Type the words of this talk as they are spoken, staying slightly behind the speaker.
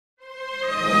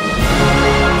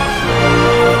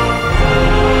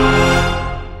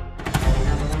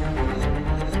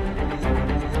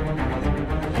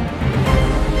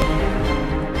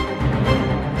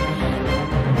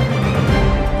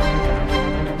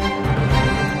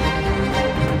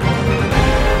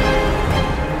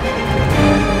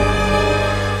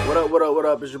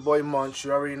up? It's your boy Munch.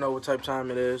 You already know what type of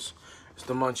time it is. It's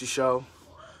the Munchyyyy Show.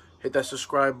 Hit that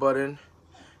subscribe button.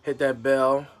 Hit that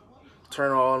bell.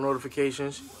 Turn on all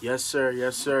notifications. Yes, sir.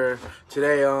 Yes, sir.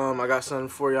 Today, I got something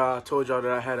for y'all. I told y'all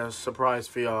that I had a surprise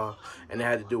for y'all, and it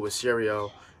had to do with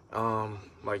cereal,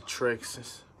 like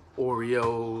Trix,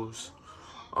 Oreos,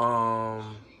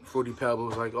 Fruity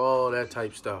Pebbles, like all that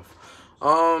type stuff.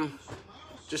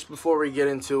 Just before we get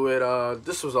into it,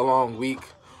 this was a long week.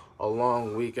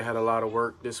 I had a lot of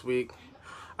work this week.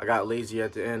 I got lazy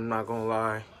at the end, not gonna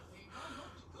lie.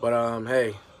 But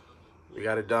hey, we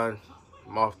got it done.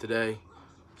 I'm off today.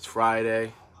 It's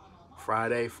Friday.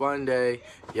 Friday fun day.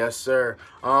 Yes, sir.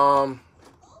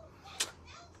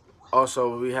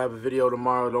 Also, we have a video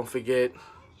tomorrow. Don't forget,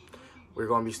 we're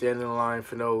gonna be standing in line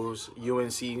for those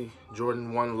UNC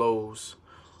Jordan 1 lows,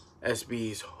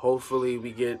 SBs. Hopefully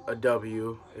we get a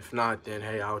W. If not, then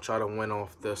hey, I'll try to win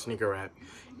off the sneaker rack.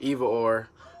 Either or,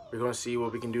 we're gonna see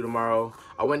what we can do tomorrow.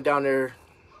 I went down there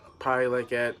probably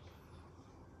like at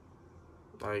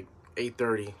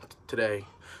 8:30 today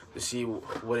to see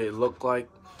what it looked like.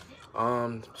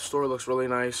 The store looks really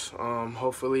nice.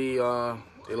 Hopefully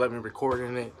they let me record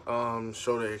in it,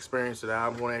 show the experience that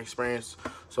I'm going to experience,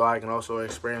 so I can also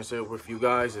experience it with you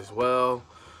guys as well.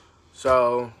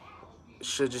 So it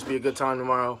should just be a good time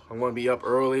tomorrow. I'm going to be up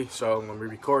early, so I'm going to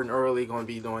be recording early, going to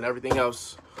be doing everything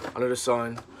else under the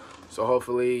sun. So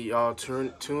hopefully y'all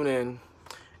tune in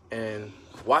and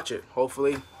watch it.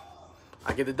 Hopefully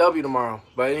I get the W tomorrow.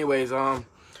 But anyways, I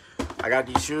got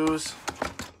these shoes.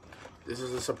 This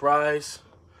is a surprise.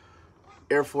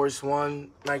 Air Force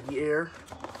One Nike Air.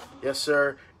 Yes,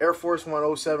 sir. Air Force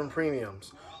One 07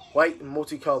 Premiums. White and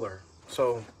multicolor.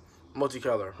 So,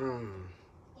 multicolor.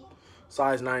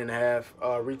 Size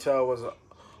 9.5. Retail was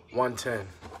 $110.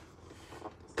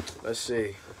 Let's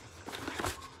see.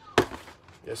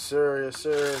 Yes, sir. Yes,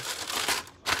 sir.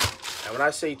 And when I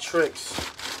say Trix,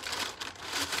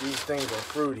 these things are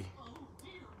fruity.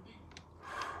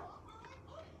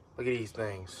 Look at these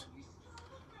things.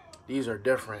 These are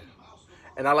different.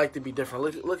 And I like to be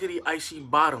different. Look at the icy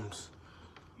bottoms.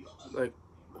 Like,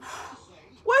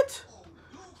 what?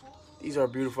 These are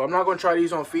beautiful. I'm not going to try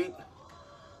these on feet.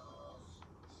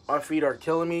 My feet are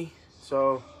killing me.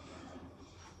 So,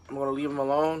 I'm going to leave them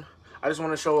alone. I just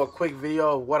want to show a quick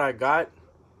video of what I got.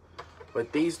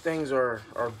 But these things are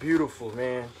beautiful,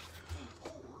 man.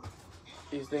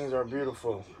 These things are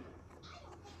beautiful.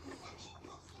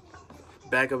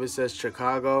 Back of it says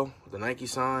Chicago, the Nike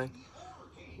sign.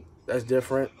 That's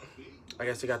different. I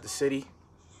guess they got the city.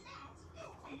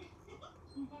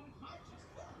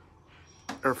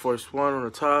 Air Force One on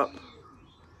the top.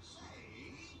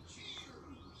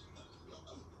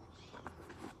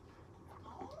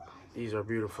 These are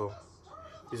beautiful.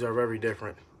 These are very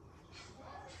different.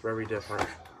 Very different.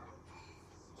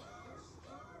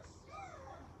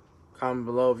 Comment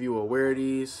below if you will wear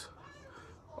these.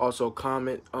 Also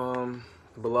comment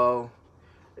below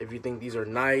if you think these are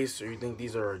nice, or you think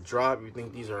these are a drop, you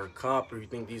think these are a cop, or you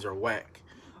think these are whack.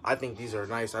 I think these are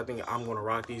nice. I think I'm gonna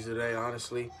rock these today,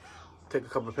 honestly. Take a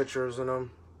couple of pictures in them.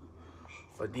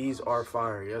 But these are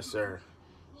fire, yes sir.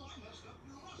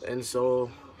 The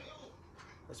insole,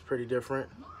 that's pretty different.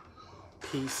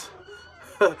 Peace.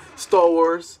 Star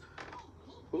Wars.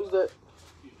 Who's that?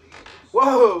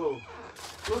 Whoa!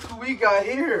 Look who we got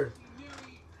here.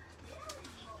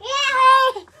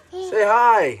 Say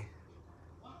hi.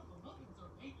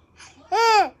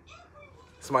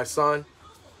 It's my son.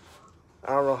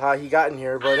 I don't know how he got in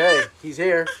here, but hey, he's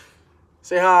here.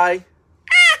 Say hi.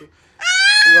 You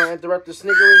gonna interrupt the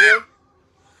sneaker review?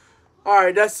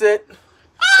 Alright, that's it. I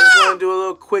just want to do a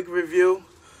little quick review.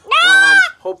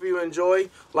 Hope you enjoy.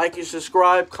 Like and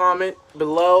subscribe. Comment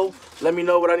below. Let me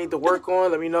know what I need to work on.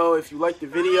 Let me know if you like the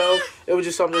video. It was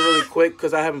just something really quick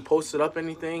because I haven't posted up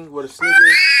anything with a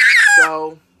sneaker.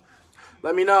 So,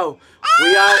 let me know.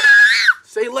 We out.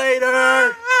 Say later.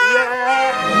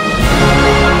 Yeah.